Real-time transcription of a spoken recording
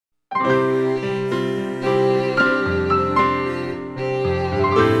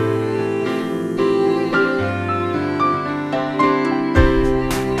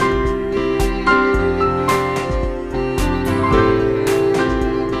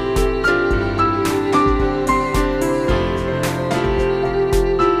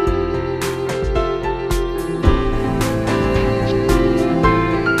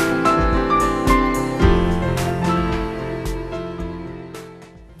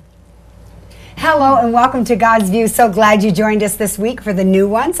Hello and welcome to God's View. So glad you joined us this week. For the new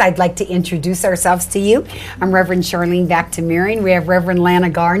ones, I'd like to introduce ourselves to you. I'm Reverend Charlene Back-to-Marion. We have Reverend Lana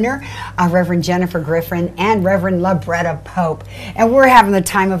Gardner, Reverend Jennifer Griffin, and Reverend Labretta Pope. And we're having the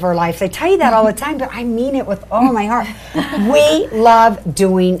time of our lives. I tell you that all the time, but I mean it with all my heart. We love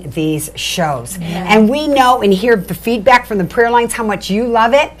doing these shows. And we know and hear the feedback from the prayer lines, how much you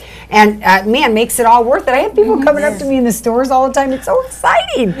love it. And man, makes it all worth it. I have people coming up to me in the stores all the time. It's so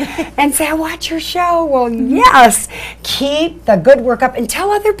exciting. And say, I watch your show. Well, yes, keep the good work up and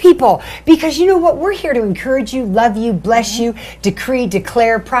tell other people, because you know what, we're here to encourage you, love you, bless you, decree,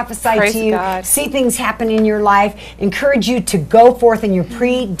 declare, prophesy Praise to you, God. See things happen in your life, encourage you to go forth in your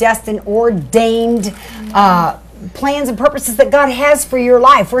predestined, ordained plans and purposes that God has for your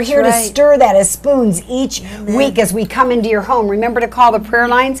life. We're here to stir that as spoons each week as we come into your home. Remember to call the prayer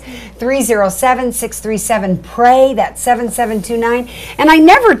lines 307-637-PRAY, that's 7729. And I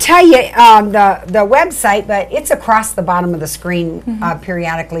never tell you the website, but it's across the bottom of the screen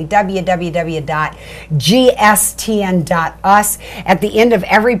periodically, www.GSTN.us. At the end of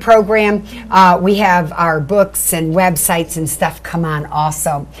every program, we have our books and websites and stuff come on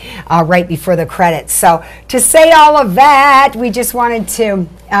also right before the credits. So to say all of that, we just wanted to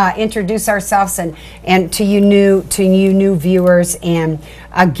introduce ourselves and to you new viewers. And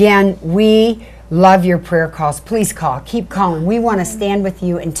again, we love your prayer calls. Please call. Keep calling. We want to stand with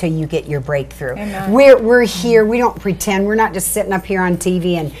you until you get your breakthrough. Amen. We're here. We don't pretend. We're not just sitting up here on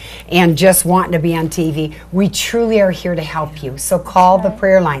TV and just wanting to be on TV. We truly are here to help you. So call the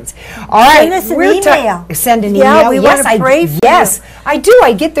prayer lines. All right. Send us an email. Send an email. Yeah, we want to pray for you. Yes, I do.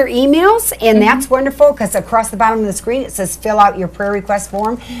 I get their emails, and that's wonderful, because across the bottom of the screen it says fill out your prayer request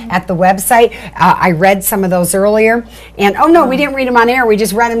form at the website. I read some of those earlier. And oh no, we didn't read them on air. We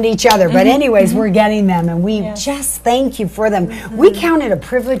just read them to each other. But anyways, we're getting them, and we just thank you for them. We count it a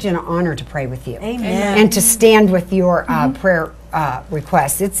privilege and an honor to pray with you. Amen. And to stand with your prayer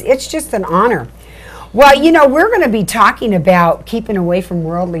requests. It's just an honor. Well, you know, we're going to be talking about keeping away from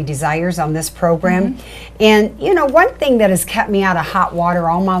worldly desires on this program. And, you know, one thing that has kept me out of hot water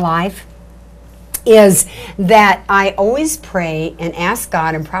all my life is that I always pray and ask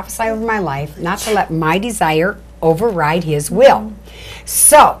God and prophesy over my life not to let my desire override His will.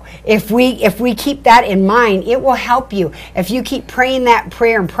 So if we keep that in mind, it will help you. If you keep praying that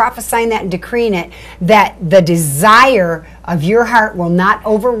prayer and prophesying that and decreeing it, that the desire of your heart will not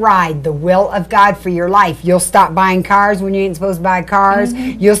override the will of God for your life. You'll stop buying cars when you ain't supposed to buy cars.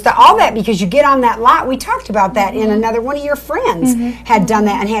 You'll stop all that because you get on that lot. We talked about that in another one of your friends had done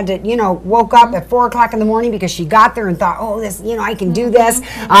that and had to, you know, woke up at 4 o'clock in the morning because she got there and thought, oh, this, you know, I can do this.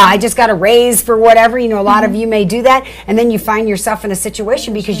 I just got a raise for whatever. You know, a lot of you may do that, and then you find yourself in a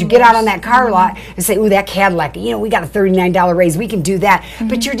situation because you get out on that car lot and say, ooh, that Cadillac, you know, we got a $39 raise, we can do that.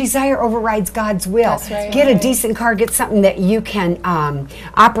 But your desire overrides God's will. Get a decent car, get something that you can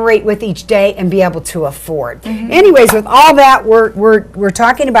operate with each day and be able to afford. Anyways, with all that, we're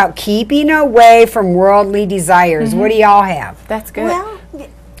talking about keeping away from worldly desires. What do y'all have? That's good. Well,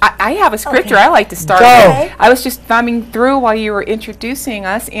 I have a scripture I like to start Go. with. I was just thumbing through while you were introducing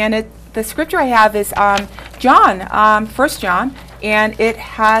us, and the scripture I have is John, 1 John, and it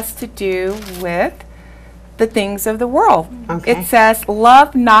has to do with the things of the world. It says,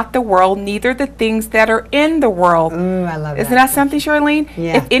 love not the world, neither the things that are in the world. Ooh, I love that. Isn't that something, Charlene?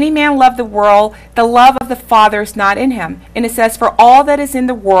 Yeah. If any man love the world, the love of the Father is not in him. And it says, for all that is in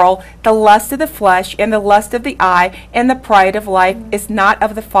the world, the lust of the flesh and the lust of the eye and the pride of life is not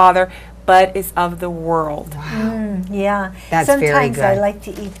of the Father, but is of the world. Yeah. That's Sometimes very good. I like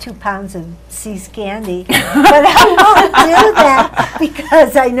to eat 2 pounds of C's candy, but I won't do that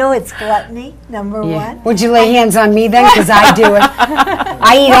because I know it's gluttony, number one. Would you lay hands on me then? Because I do it.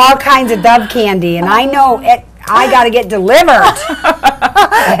 I eat all kinds of Dove candy, and I know it. I got to get delivered.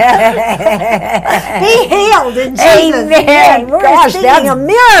 Be healed in Jesus' name. We're speaking a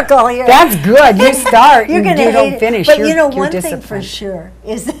miracle here. That's good. You start. You're going to you don't finish. But you're, you know, you're one thing disciplined. for sure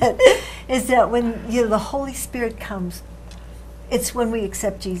is that when the Holy Spirit comes, it's when we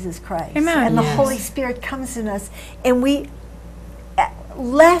accept Jesus Christ. Amen. And the Holy Spirit comes in us, and we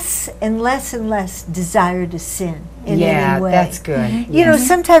less and less and less desire to sin in any way. That's good. You know,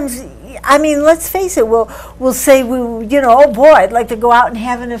 sometimes, I mean, let's face it, we'll say, oh boy, I'd like to go out and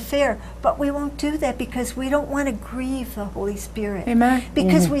have an affair. But we won't do that because we don't want to grieve the Holy Spirit. Amen.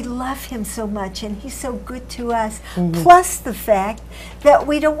 Because we love Him so much and He's so good to us. Plus the fact that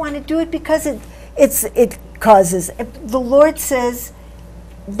we don't want to do it because it causes. The Lord says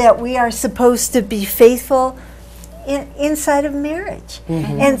that we are supposed to be faithful inside of marriage.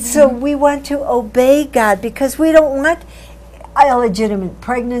 And so we want to obey God because we don't want illegitimate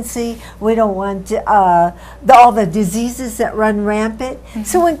pregnancy. We don't want all the diseases that run rampant.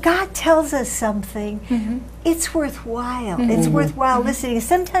 So when God tells us something, it's worthwhile. It's worthwhile listening.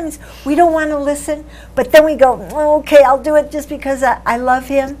 Sometimes we don't want to listen, but then we go, oh, okay, I'll do it just because I love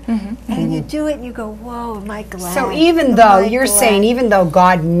Him. And you do it and you go, whoa, am I glad. So even though you're saying, even though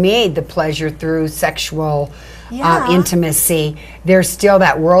God made the pleasure through sexual intimacy, there's still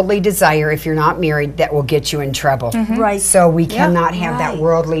that worldly desire, if you're not married, that will get you in trouble. Right. So we cannot have that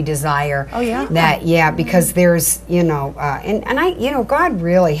worldly desire. Oh, yeah. That, because there's, and I, God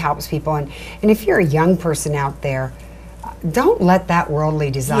really helps people. And if you're a young person out there, don't let that worldly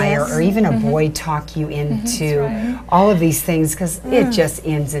desire or even a boy talk you into all of these things, because it just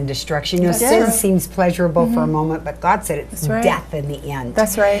ends in destruction. Sin seems pleasurable for a moment, but God said it's death in the end.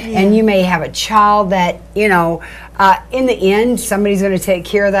 That's right. And you may have a child that, in the end, somebody's going to take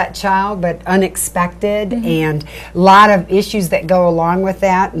care of that child, but unexpected, and a lot of issues that go along with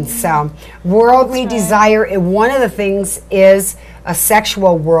that. And so worldly desire, one of the things is a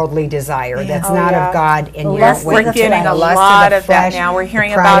sexual worldly desire that's not of God, and we're getting a lot of that now. We're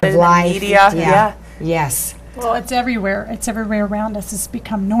hearing about it in the media. Yes. Well, it's everywhere. It's everywhere around us. It's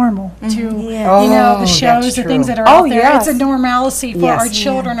become normal to, the shows, the things that are out there. It's a normalcy for our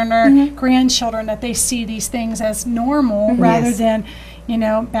children and our grandchildren that they see these things as normal rather than,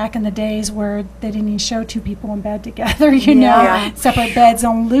 back in the days where they didn't even show two people in bed together, separate beds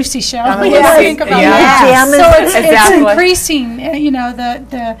on Lucy show. Think about that. So it's increasing,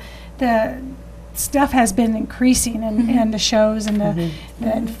 the stuff has been increasing and the shows and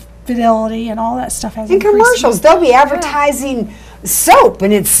the fidelity and all that stuff has in commercials, they'll be advertising soap,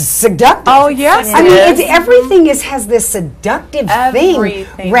 and it's seductive. Oh yes, I mean, everything has this seductive thing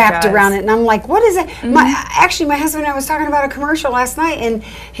wrapped around it, and I'm like, what is it? My husband and I was talking about a commercial last night, and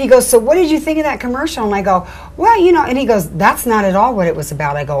he goes, so what did you think of that commercial? And I go, well, and he goes, that's not at all what it was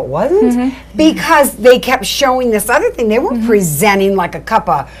about. I go, it wasn't? Because they kept showing this other thing. They weren't presenting like a cup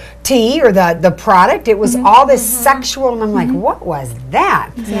of tea or the product. It was all this sexual, and I'm like, what was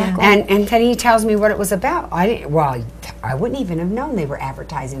that? And then he tells me what it was about. I wouldn't even have known they were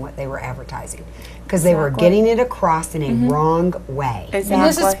advertising what they were advertising, because they were getting it across in a wrong way. And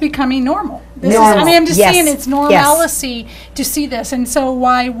this is becoming normal. I'm just saying it's normalcy to see this. And so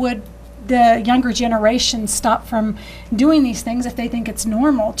why would the younger generation stop from doing these things if they think it's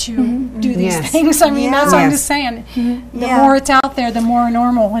normal to do these things? I mean, that's what I'm just saying. The more it's out there, the more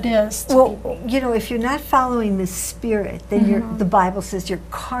normal it is. Well, if you're not following the Spirit, then the Bible says you're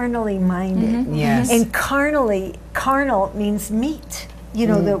carnally minded. And carnal means meat.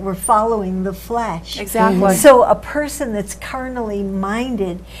 That we're following the flesh. Exactly. So a person that's carnally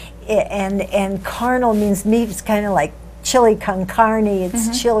minded, and carnal means meat, it's kind of like chili con carne,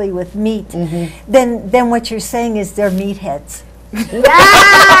 it's chili with meat, then what you're saying is they're meatheads.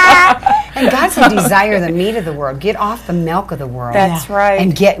 And God said, desire the meat of the world. Get off the milk of the world. That's right.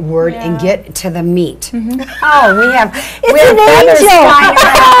 And get and get to the meat. Oh, we have an feathers flying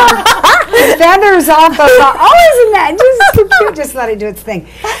around. Feathers off of isn't that just so cute? Just let it do its thing.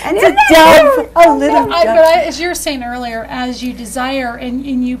 And it's a dove, a little dove. But as you were saying earlier, as you desire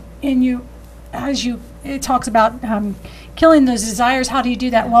it talks about killing those desires. How do you do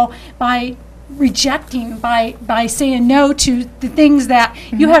that? Well, by rejecting, by saying no to the things that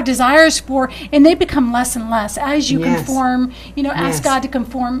you have desires for, and they become less and less as you conform, ask God to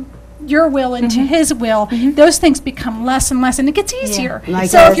conform your will into His will. Those things become less and less, and it gets easier.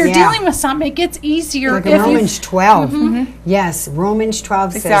 So if you're dealing with something, it gets easier. Like Romans 12. Yes, Romans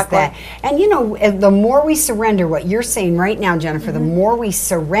 12 says that. And the more we surrender, what you're saying right now, Jennifer, the more we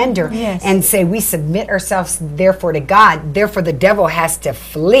surrender and say we submit ourselves therefore to God, therefore the devil has to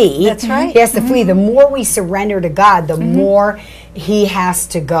flee. That's right. He has to flee. The more we surrender to God, the more he has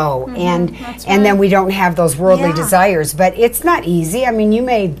to go. And then we don't have those worldly desires. But it's not easy. I mean, you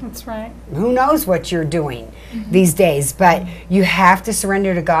may... That's right. Who knows what you're doing? these days. But you have to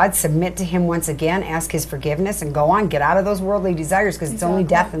surrender to God, submit to Him once again, ask His forgiveness, and go on, get out of those worldly desires, because it's only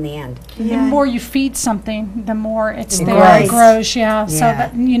death in the end. The more you feed something, the more it's there. grows. It grows, yeah. So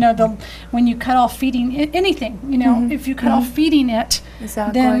that, you know, when you cut off feeding anything, you know, if you cut off feeding it,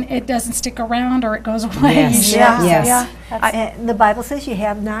 then it doesn't stick around or it goes away. Yes. And the Bible says you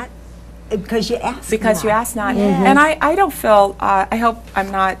have not because you ask because not. you ask not. And I don't feel, I hope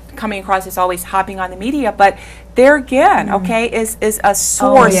I'm not coming across as always hopping on the media, but there again, okay, is a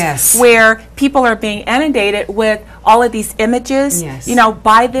source where people are being inundated with all of these images, you know,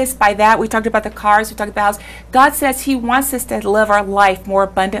 buy this, buy that. We talked about the cars, we talked about the house. God says He wants us to live our life more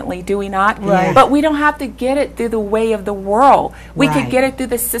abundantly, do we not? Right. But we don't have to get it through the way of the world. We could get it through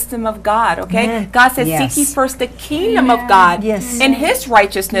the system of God, okay? God says, seek ye first the kingdom of God and His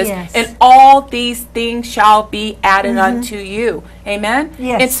righteousness, and all these things shall be added unto you. Amen?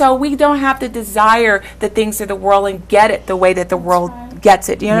 And so we don't have to desire the things of the world and get it the way that the world gets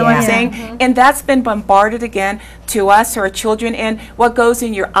it. You know what I'm saying? And that's been bombarded again to us, or our children, and what goes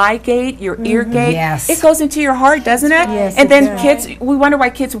in your eye gate, your ear gate, it goes into your heart, doesn't it? And then kids, we wonder why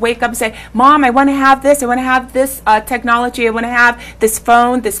kids wake up and say, Mom, I want to have this, I want to have this technology, I want to have this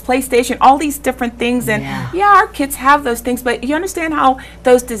phone, this PlayStation, all these different things. And our kids have those things, but you understand how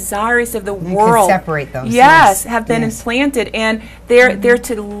those desires of the world separate those have been implanted, and they're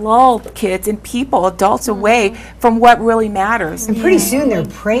to lull kids and people, adults, away from what really matters. And pretty soon their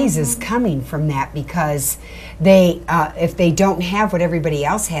praise is coming from that, because they, if they don't have what everybody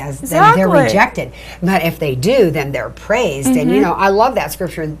else has, then they're rejected. But if they do, then they're praised. And you know, I love that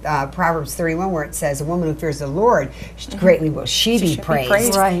scripture in Proverbs 31 where it says, "A woman who fears the Lord, greatly will she be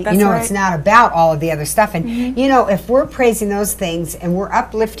praised." Right. You know, it's not about all of the other stuff. And you know, if we're praising those things and we're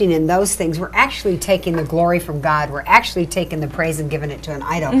uplifting in those things, we're actually taking the glory from God. We're actually taking the praise and giving it to an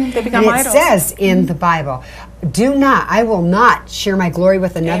idol. They become and it idols. says in the Bible, I will not share my glory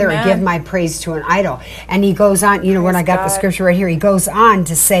with another or give my praise to an idol. And he goes on, you know, when I got the scripture right here, he goes on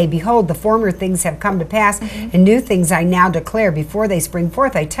to say, "Behold, the former things have come to pass, and new things I now declare. Before they spring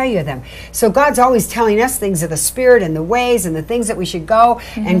forth, I tell you them." So God's always telling us things of the Spirit and the ways and the things that we should go.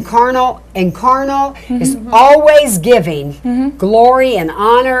 And carnal is always giving glory and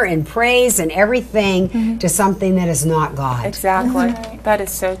honor and praise and everything to something that is not God. Exactly. That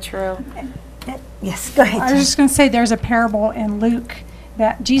is so true. Yes, go ahead. I was just going to say, there's a parable in Luke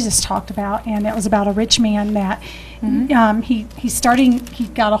that Jesus talked about, and it was about a rich man that he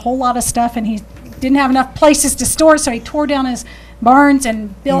got a whole lot of stuff, and he didn't have enough places to store, so he tore down his barns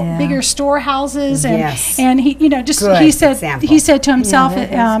and built bigger storehouses, and he, you know, just he said to himself,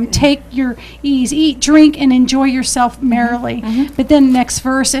 take your ease, eat, drink, and enjoy yourself merrily. But then next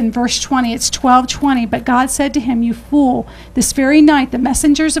verse, in verse 20, it's 12:20. But God said to him, "You fool, this very night the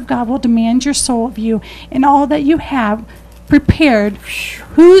messengers of God will demand your soul of you, and all that you have prepared,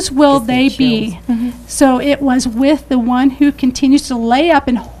 whose will they be?" So it was with the one who continues to lay up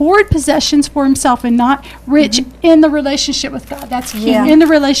and hoard possessions for himself and not rich in the relationship with God. That's key. In the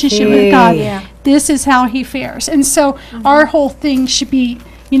relationship with God. This is how he fares. And so our whole thing should be,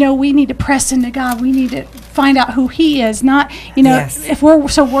 you know, we need to press into God. We need to find out who He is. Not, you know, if we're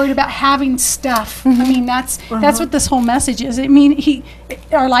so worried about having stuff. I mean, that's what this whole message is. I mean,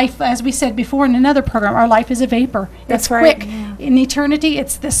 our life, as we said before in another program, our life is a vapor. It's quick. In eternity,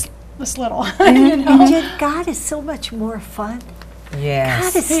 it's this little. You know? And yet God is so much more fun.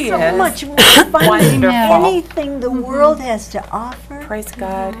 Yes. God is so much more fun than Wonderful. anything the world has to offer. Praise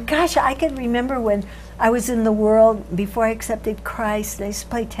God. Gosh, I can remember when I was in the world before I accepted Christ. I used to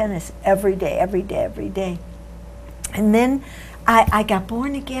play tennis every day. And then I got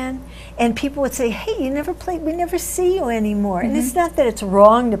born again, and people would say, "Hey, you never played, we never see you anymore." And it's not that it's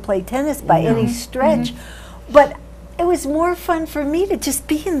wrong to play tennis by any stretch, but it was more fun for me to just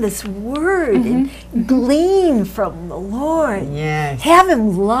be in this Word and glean from the Lord. Have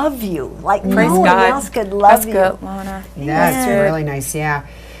Him love you like no one else could love you. That's good, Lana. That's really nice,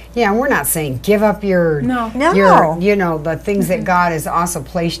 Yeah, we're not saying give up your, you know, the things that God has also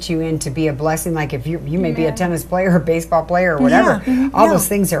placed you in to be a blessing. Like if you may be a tennis player or baseball player or whatever. All those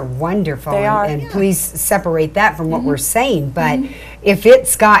things are wonderful. They are. And please separate that from what we're saying. But if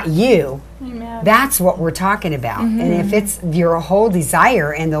it's got you, that's what we're talking about. And if it's your whole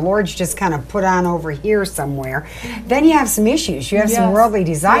desire and the Lord's just kind of put on over here somewhere, then you have some issues. You have some worldly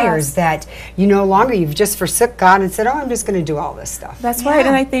desires that you no longer, you've just forsook God and said, "Oh, I'm just going to do all this stuff." That's right,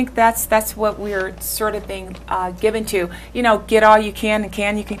 and I think that's what we're sort of being given to. You know, get all you can, and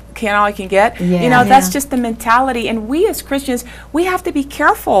can all you can get. You know, that's just the mentality. And we as Christians, we have to be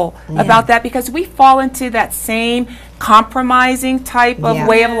careful about that, because we fall into that same compromising type of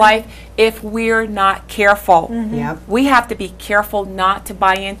way of life if we're not careful. Yep. We have to be careful not to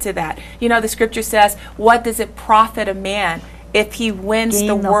buy into that. You know, the scripture says, what does it profit a man if he wins Gain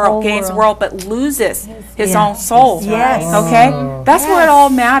the the world, whole gains the world. world, but loses his Yeah. own soul? Yes. Okay? That's where it all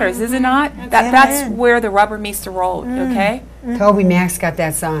matters, is it not? That's Amen. where the rubber meets the road, okay? Toby Max got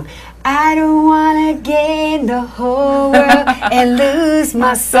that song. I don't want to gain the whole world and lose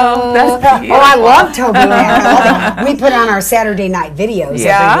my soul. That's Oh, beautiful. I love Toby Max. I love him. We put on our Saturday night videos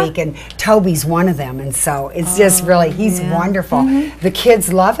Yeah. every week, and Toby's one of them. And so it's just really, he's wonderful. The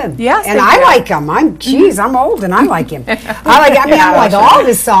kids love him. Yes, and they I do. like him. I'm old and I like him. I mean, I like all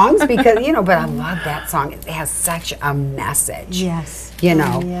his songs because, you know, but I love that song. It has such a message. Yes. You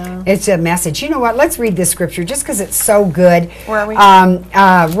know, Yeah. it's a message. You know what? Let's read this scripture just because it's so good. Where are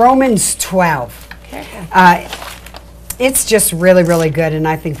we? Romans 12. Okay. It's just really, really good, and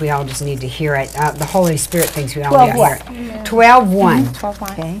I think we all just need to hear it. The Holy Spirit thinks we all need to hear it. 12:1.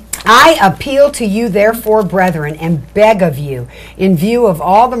 12:1. Okay. I appeal to you, therefore, brethren, and beg of you, in view of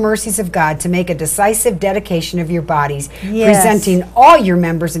all the mercies of God, to make a decisive dedication of your bodies, Yes. presenting all your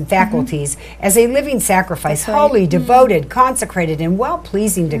members and faculties as a living sacrifice, That's right. holy, devoted, consecrated, and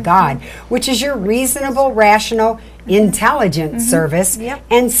well-pleasing to God, which is your reasonable, rational, intelligent service Yep.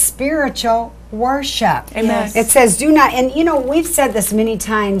 and spiritual worship. Amen. It says, do not, and you know, we've said this many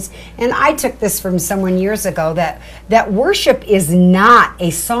times, and I took this from someone years ago, that worship is not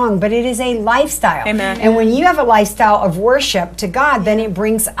a song, but it is a lifestyle. Amen. And when you have a lifestyle of worship to God, then it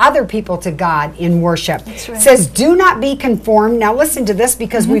brings other people to God in worship. That's right. It says, do not be conformed. Now listen to this,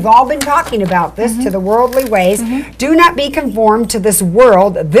 because we've all been talking about this, to the worldly ways. Do not be conformed to this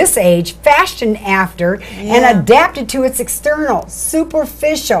world, this age, fashioned after, and adapted to its external,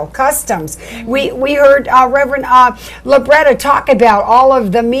 superficial customs. We heard Reverend Libretta talk about all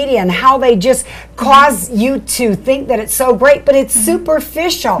of the media and how they just cause you to think that it's so great, but it's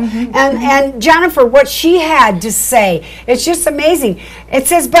superficial. And Jennifer, what she had to say, it's just amazing. It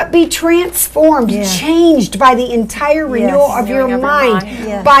says, but be transformed, changed by the entire renewal of your Renewing of your mind, mind.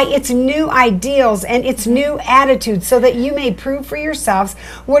 Yes. by its new ideals and its new attitude, so that you may prove for yourselves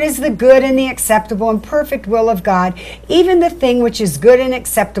what is the good and the acceptable and perfect will of God, even the thing which is good and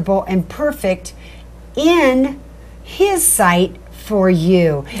acceptable and perfect in His sight for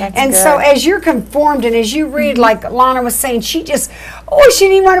you. That's and good. so as you're conformed and as you read, like Lana was saying, she just, she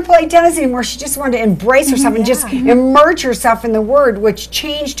didn't even want to play tennis anymore. She just wanted to embrace herself and just immerse herself in the Word, which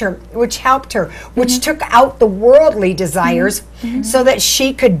changed her, which helped her, which took out the worldly desires so that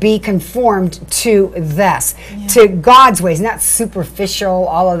she could be conformed to this, to God's ways, not superficial,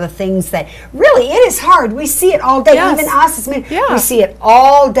 all of the things that really, it is hard. We see it all day. Yes. Even us as men, Yeah. we see it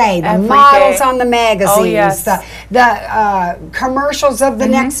all day. The Every models day. on the magazines, Oh, yes. the commercials of the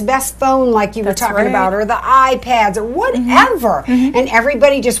next best phone, like you were That's talking right. about, or the iPads, or whatever. And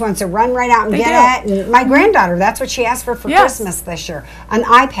everybody just wants to run right out and They get do. it. And my granddaughter, that's what she asked for Yes. Christmas this year, an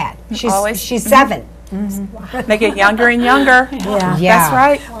iPad. Always. She's 7. They get younger and younger. Yeah. Yeah. That's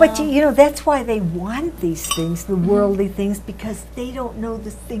right. But you know, that's why they want these things, the worldly things, because they don't know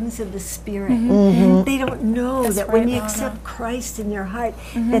the things of the Spirit. They don't know That's that when right, you Lana. accept Christ in your heart,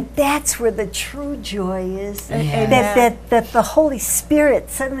 that's where the true joy is. Amen. That the Holy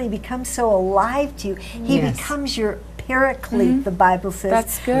Spirit suddenly becomes so alive to you. He Yes. becomes your paraclete, the Bible says.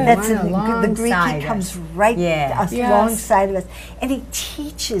 That's good. That's Right in the Greek. alongside He comes us. right Yes. alongside of us, and He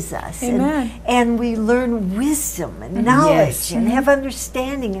teaches us, Amen. and we learn wisdom and knowledge, Yes. and have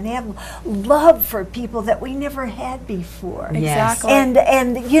understanding, and have love for people that we never had before. Yes. Exactly.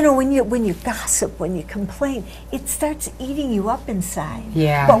 And you know, when you gossip, when you complain, it starts eating you up inside.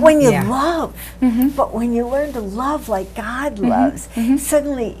 Yeah. But when you Yeah. love, but when you learn to love like God loves,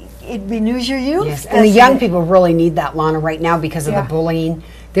 suddenly it renews your youth. Yes, and the young people really need that, Lana, right now because of Yeah. the bullying.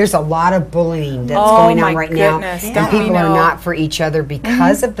 There's a lot of bullying that's Oh, going on my right goodness. now, Don't and we people are know? not for each other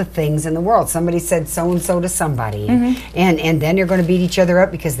because of the things in the world. Somebody said so and so to somebody, and then they're going to beat each other up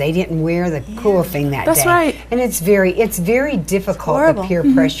because they didn't wear the cool thing that That's day. right. And it's very difficult, the horrible. peer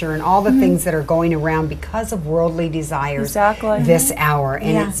pressure and all the things that are going around because of worldly desires. Exactly. This hour,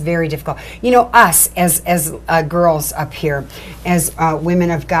 and Yeah. it's very difficult. You know, us as girls up here, as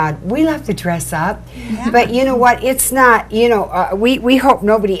women of God, we love to dress up, but you know what? It's not. You know, we hope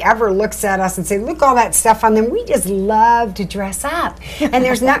nobody ever looks at us and say, "Look, all that stuff on them." We just love to dress up, and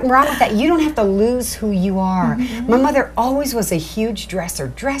there's nothing wrong with that. You don't have to lose who you are. My mother always was a huge dresser,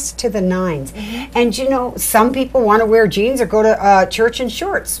 dressed to the nines, and you know, some people want to wear jeans or go to church in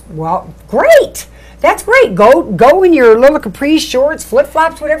shorts. Well, great. That's great. Go in your little capri shorts,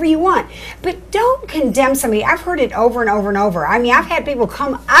 flip-flops, whatever you want. But don't condemn somebody. I've heard it over and over and over. I mean, I've had people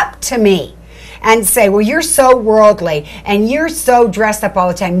come up to me and say, well, you're so worldly and you're so dressed up all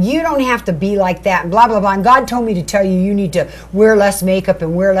the time. You don't have to be like that and blah, blah, blah. And God told me to tell you, you need to wear less makeup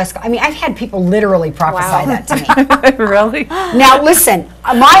and wear less. I mean, I've had people literally prophesy that to me. Really? Now, listen,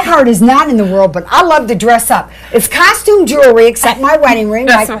 my heart is not in the world, but I love to dress up. It's costume jewelry, except my wedding ring,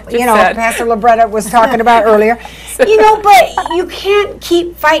 That's like, what you you know, said. Pastor Libretta was talking about earlier. You know, but you can't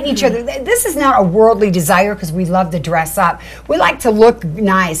keep fighting each other. This is not a worldly desire because we love to dress up. We like to look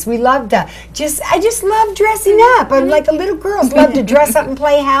nice. We love to I just love dressing up. I'm like a little girls love to dress up and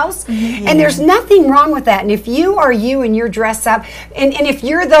play house. And there's nothing wrong with that. And if you are you and you're dressed up, and if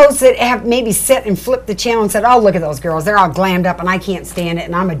you're those that have maybe sit and flip the channel and said, oh, look at those girls, they're all glammed up and I can't stand it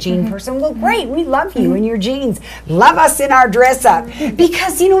and I'm a jean person. Well, great, we love you in your jeans. Love us in our dress up.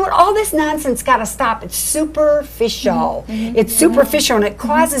 Because you know what, all this nonsense got to stop. It's superficial. It's superficial and it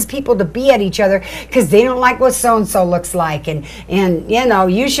causes people to be at each other because they don't like what so-and-so looks like. And you know,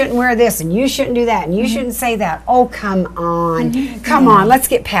 you shouldn't wear this and you shouldn't do that and you shouldn't say that. Oh, come on. Come on, let's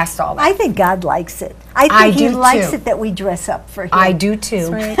get past all that. I think God likes it. I think He likes it that we dress up for Him. I do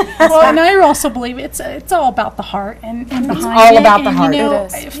too. Right. Well, and I also believe it's all about the heart and behind it. all about the And, heart. You know,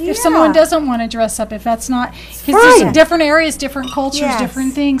 It is. if someone doesn't want to dress up, if that's not, because Right. there's different areas, different cultures, Yes.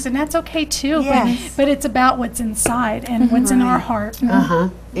 different things, and that's okay too. Yes. But it's about what's inside and what's in our heart.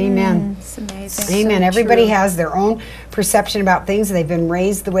 Amen. It's amazing. Amen. Everybody has their own perception about things. They've been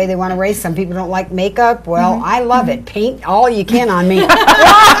raised the way they want to raise. Some people don't like makeup. Well, I love it. Paint all you can on me.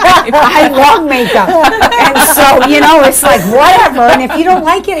 I love makeup. And so, you know, it's like whatever. And if you don't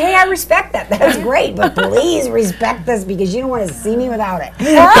like it, hey, I respect that. That's great. But please respect this because you don't want to see me without it. We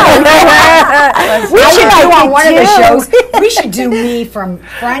should do on one of the shows, we should do me from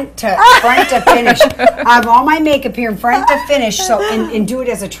front to finish. I have all my makeup here from front to finish, so and do it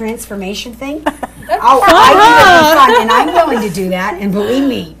as a transformation thing. Oh, I think it'd be fun, and I'm willing to do that. And believe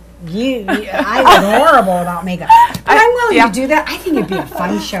me, I'm horrible about makeup, but I'm willing to do that. I think it'd be a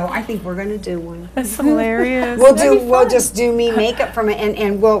fun show. I think we're going to do one. That's hilarious. We'll just do me makeup from it,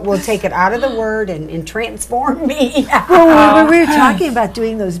 and we'll take it out of the word and transform me. Well, when we were talking about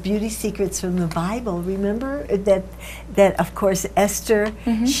doing those beauty secrets from the Bible, remember that of course Esther,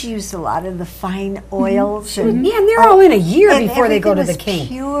 she used a lot of the fine oils and Yeah, and they're all in a year and before they go to everything the was king.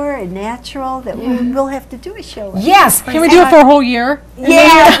 pure and natural. That we'll have to do a show. Like Yes. Can we do it for a whole year?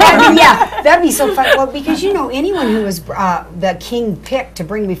 Yeah, that'd be so fun. Well, because you know, anyone who was the king picked to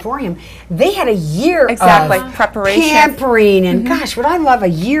bring before him, they had a year of preparation, pampering, and gosh, would I love a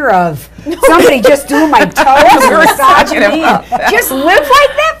year of somebody just doing my toes and massaging me. Just live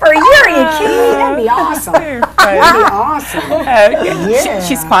like that for a year. Are you kidding me? That'd be awesome. That'd be awesome. Yeah.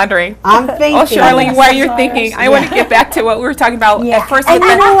 She's pondering. I'm thinking. Oh, Charlene, while you're thinking, I want to get back to what we were talking about at first. And with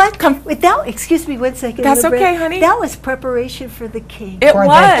you the know what? Without, excuse me one second. That's Libra, okay, honey. That was preparation for the king. It For the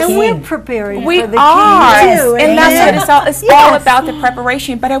was. And we're king. preparing We for the are, king too. and that's what it's all Yes. about, the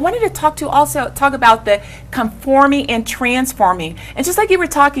preparation. But I wanted to talk about the conforming and transforming. And just like you were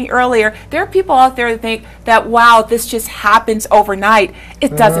talking earlier, there are people out there that think that, wow, this just happens overnight.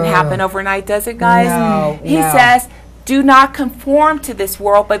 It doesn't happen overnight, does it, guys? No, He no. says, do not conform to this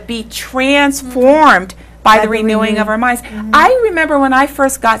world, but be transformed by the renewing of our minds. I remember when I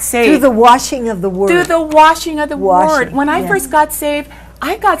first got saved. Through the washing of the word. Through the washing of the Washing, word. When I yes. first got saved,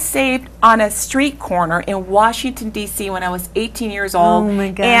 I got saved on a street corner in Washington, D.C. when I was 18 years old. Oh,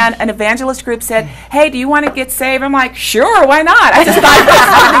 my gosh. And an evangelist group said, hey, do you want to get saved? I'm like, sure, why not? I just thought it was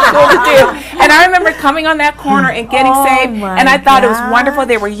something cool to do. And I remember coming on that corner and getting saved, my and I thought it was gosh. wonderful.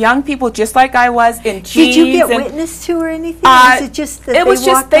 They were young people just like I was in jeans. Did you get and, witness to or anything? Or was it just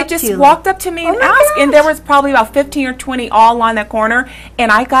that they just walked up to me and my asked, and there gosh. was probably about 15 or 20 all on that corner,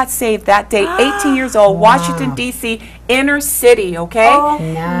 and I got saved that day, 18 years old, Washington, D.C., inner city, okay? Oh,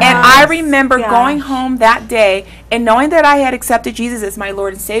 and I remember gosh. going home that day and knowing that I had accepted Jesus as my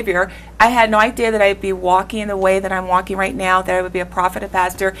Lord and Savior. I had no idea that I'd be walking in the way that I'm walking right now, that I would be a prophet, a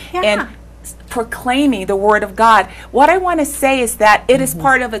pastor, and proclaiming the word of God. What I want to say is that it is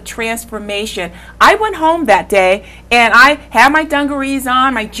part of a transformation. I went home that day and I had my dungarees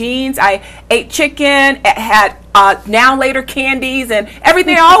on, my jeans, I ate chicken, had now later candies and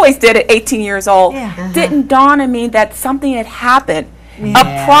everything I always did at 18 years old. Didn't dawn on me that something had happened.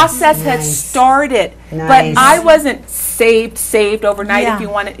 A process had started, but I wasn't saved overnight, if you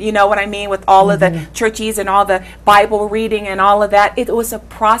want to, you know what I mean, with all of the churches and all the Bible reading and all of that. It was a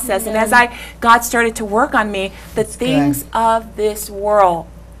process, and God started to work on me, the things of this world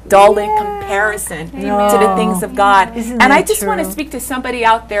dull in comparison comparison to the things of God. And I just want to speak to somebody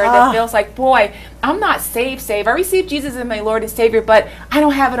out there that feels like, boy, I'm not saved. I received Jesus as my Lord and Savior, but I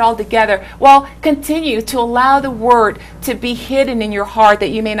don't have it all together. Well, continue to allow the Word to be hidden in your heart that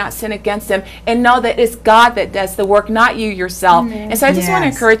you may not sin against Him, and know that it's God that does the work, not you yourself. And so I just want to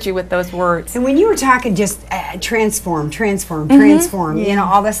encourage you with those words. And when you were talking just transform, you know,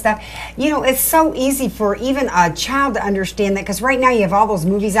 all this stuff, you know, it's so easy for even a child to understand that, because right now you have all those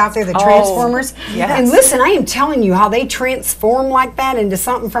movies out there, the Transformers. And listen, I am telling you how they transform like that into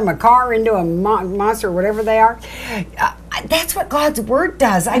something from a car into a monster or whatever they are. That's what God's Word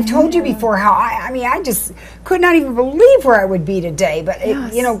does. I've told you before how I mean, I just could not even believe where I would be today. But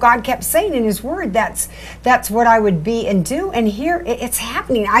you know, God kept saying in His Word, that's what I would be and do. And here it's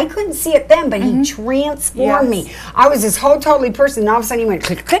happening. I couldn't see it then, but He transformed me. I was this whole totally person, and all of a sudden He went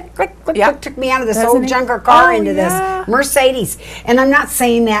click, click, click, click, click, took me out of this old junker car into this Mercedes. And I'm not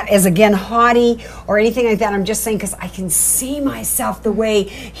saying that as, again, haughty or anything like that. I'm just saying because I can see myself the way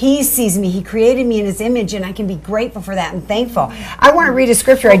He sees me. He created me in His image, and I can be grateful for that and thankful. I want to read a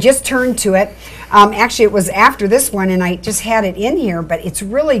scripture. I just turned to it. Actually, it was after this one, and I just had it in here, but it's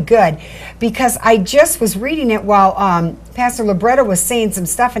really good because I just was reading it while Pastor Libretta was saying some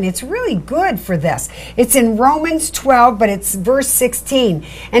stuff, and it's really good for this. It's in Romans 12, but it's verse 16,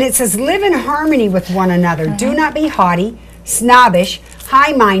 and it says, live in harmony with one another. Do not be haughty, snobbish,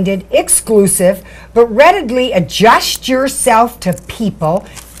 high-minded, exclusive, but readily adjust yourself to people,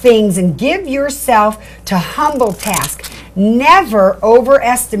 things, and give yourself to humble tasks. Never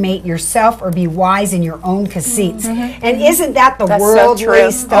overestimate yourself or be wise in your own conceits. And isn't that the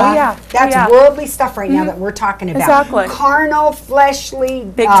worldly stuff? That's worldly stuff right now that we're talking about. Exactly. Carnal, fleshly,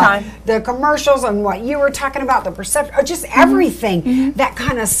 big time. The commercials and what you were talking about, the perception, or just everything that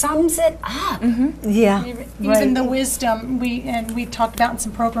kind of sums it up. Even the wisdom we talked about in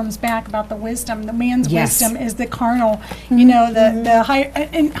some programs back about the wisdom. The man's wisdom is the carnal. You know, the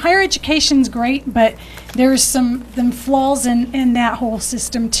higher education's great, but there's some flaws in that whole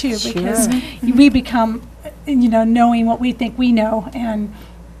system too, because we become, you know, knowing what we think we know and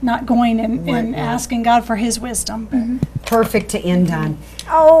not going and asking God for His wisdom. Perfect to end on.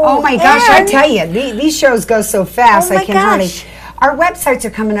 Oh my gosh, I tell you, these shows go so fast. I can hardly. Our websites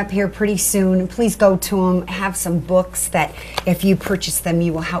are coming up here pretty soon. Please go to them. Have some books that if you purchase them,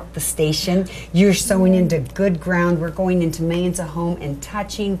 you will help the station. You're sowing into good ground. We're going into millions of homes and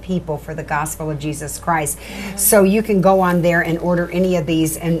touching people for the gospel of Jesus Christ. So you can go on there and order any of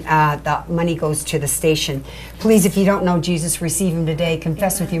these, and the money goes to the station. Please, if you don't know Jesus, receive Him today.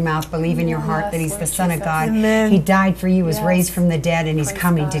 Confess with your mouth, believe in your heart that He's the Son of God. He died for you, was raised from the dead, and He's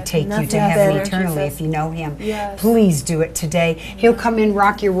coming to take you to heaven eternally if you know Him. Please do it today. He'll come in,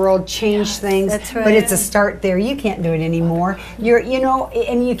 rock your world, change things, but it's a start there. You can't do it anymore. You know,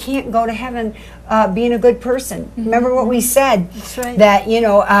 and you can't go to heaven being a good person. Remember what we said, that, you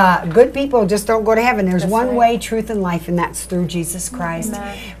know, good people just don't go to heaven. There's one way, truth, and life, and that's through Jesus Christ.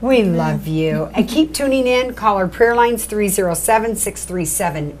 We love you. And keep tuning in. Call our prayer lines,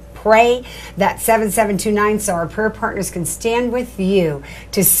 307-637. Pray, that 7729, so our prayer partners can stand with you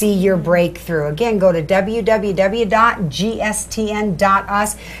to see your breakthrough. Again, go to www.gstn.us.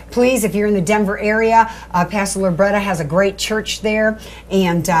 Please, if you're in the Denver area, Pastor Libretta has a great church there,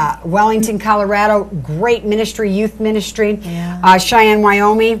 and Wellington, Colorado, great ministry, youth ministry. Cheyenne,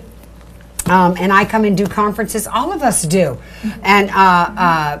 Wyoming. And I come and do conferences. All of us do. And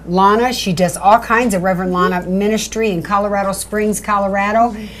Lana, she does all kinds of Reverend Lana ministry in Colorado Springs,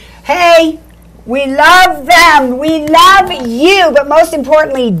 Colorado. Hey, we love them. We love you. But most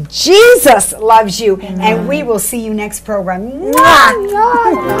importantly, Jesus loves you. And we will see you next program. Mwah!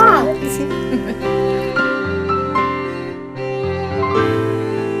 Mwah! Mwah!